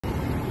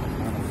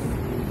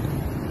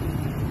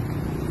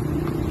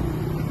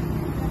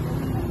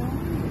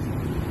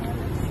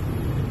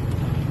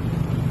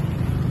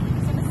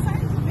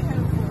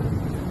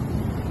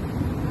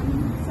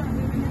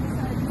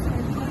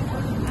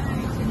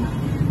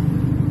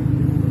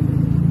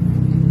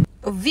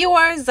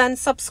Viewers and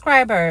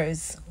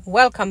subscribers,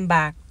 welcome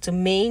back to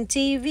Main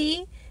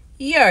TV,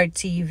 your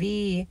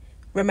TV.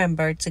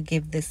 Remember to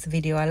give this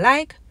video a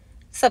like,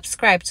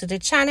 subscribe to the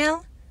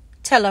channel,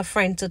 tell a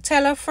friend to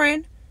tell a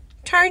friend,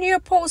 turn your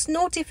post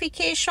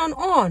notification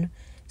on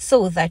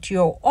so that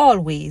you're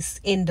always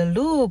in the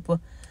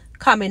loop.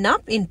 Coming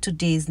up in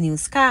today's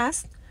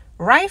newscast,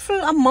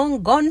 rifle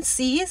among guns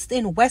seized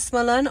in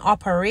Westmoreland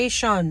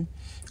operation.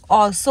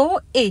 Also,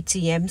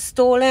 ATM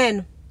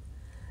stolen.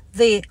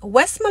 The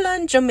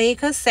Westmoreland,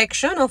 Jamaica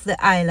section of the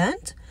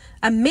island,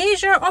 a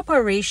major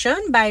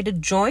operation by the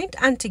Joint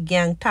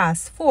Anti-Gang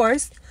Task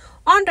Force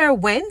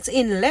underwent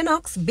in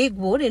Lennox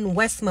Bigwood in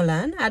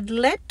Westmoreland, had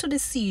led to the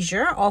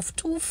seizure of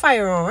 2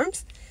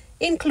 firearms,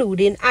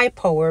 including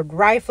high-powered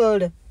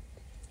rifle.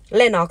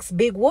 Lennox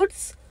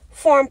Bigwoods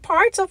form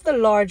part of the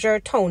larger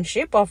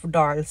township of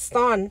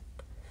Darlston.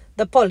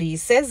 The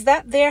police says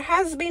that there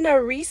has been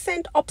a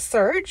recent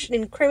upsurge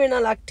in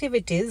criminal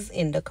activities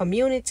in the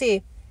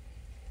community.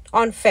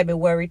 On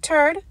February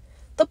 3rd,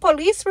 the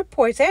police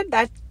reported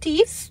that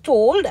thieves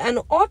stole an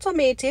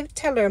automated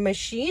teller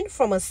machine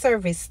from a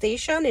service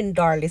station in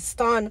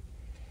Darlston.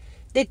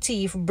 The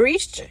thief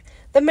breached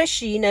the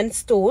machine and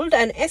stole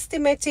an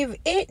estimated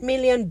 $8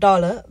 million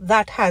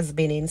that has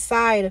been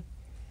inside.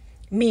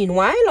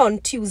 Meanwhile, on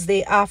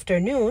Tuesday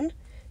afternoon,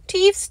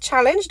 thieves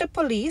challenged the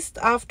police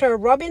after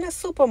robbing a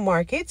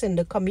supermarket in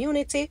the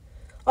community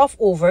of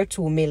over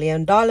 $2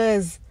 million.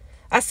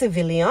 A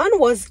civilian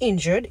was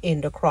injured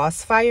in the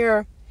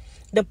crossfire.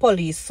 The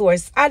police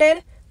source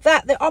added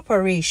that the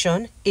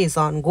operation is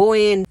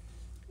ongoing.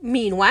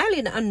 Meanwhile,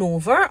 in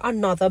Hanover,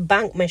 another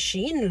bank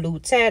machine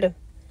looted.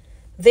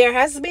 There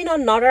has been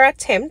another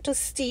attempt to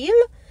steal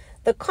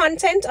the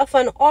content of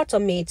an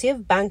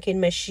automated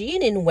banking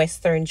machine in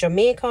western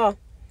Jamaica.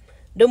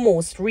 The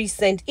most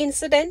recent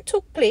incident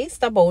took place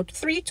about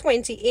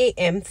 3:20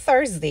 a.m.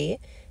 Thursday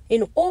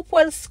in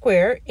Hopewell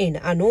Square in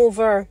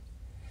Hanover.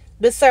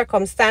 The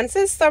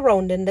circumstances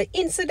surrounding the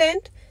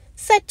incident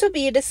said to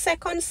be the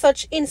second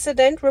such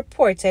incident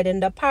reported in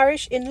the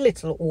parish in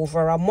little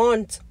over a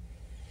month.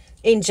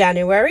 In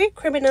January,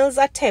 criminals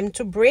attempt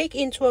to break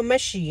into a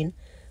machine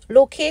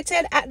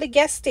located at the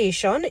gas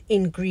station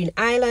in Green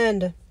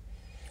Island.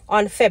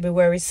 On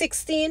February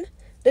 16,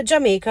 the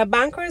Jamaica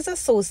Bankers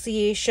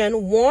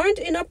Association warned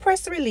in a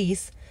press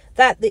release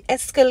that the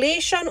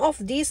escalation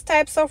of these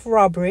types of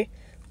robbery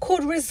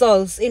could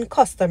result in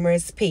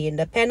customers paying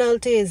the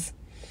penalties.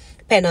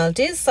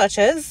 Penalties such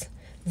as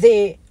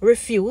they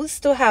refuse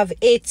to have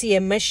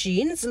ATM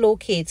machines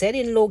located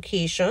in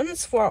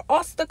locations for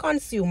us, the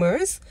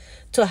consumers,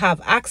 to have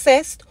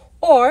access,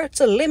 or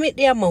to limit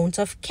the amount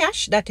of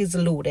cash that is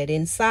loaded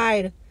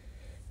inside.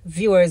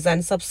 Viewers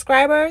and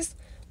subscribers,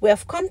 we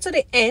have come to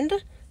the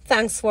end.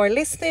 Thanks for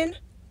listening.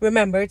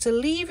 Remember to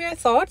leave your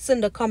thoughts in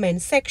the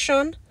comment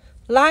section.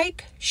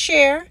 Like,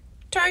 share,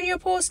 turn your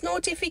post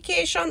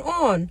notification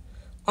on.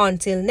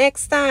 Until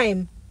next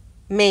time,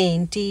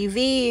 Main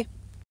TV.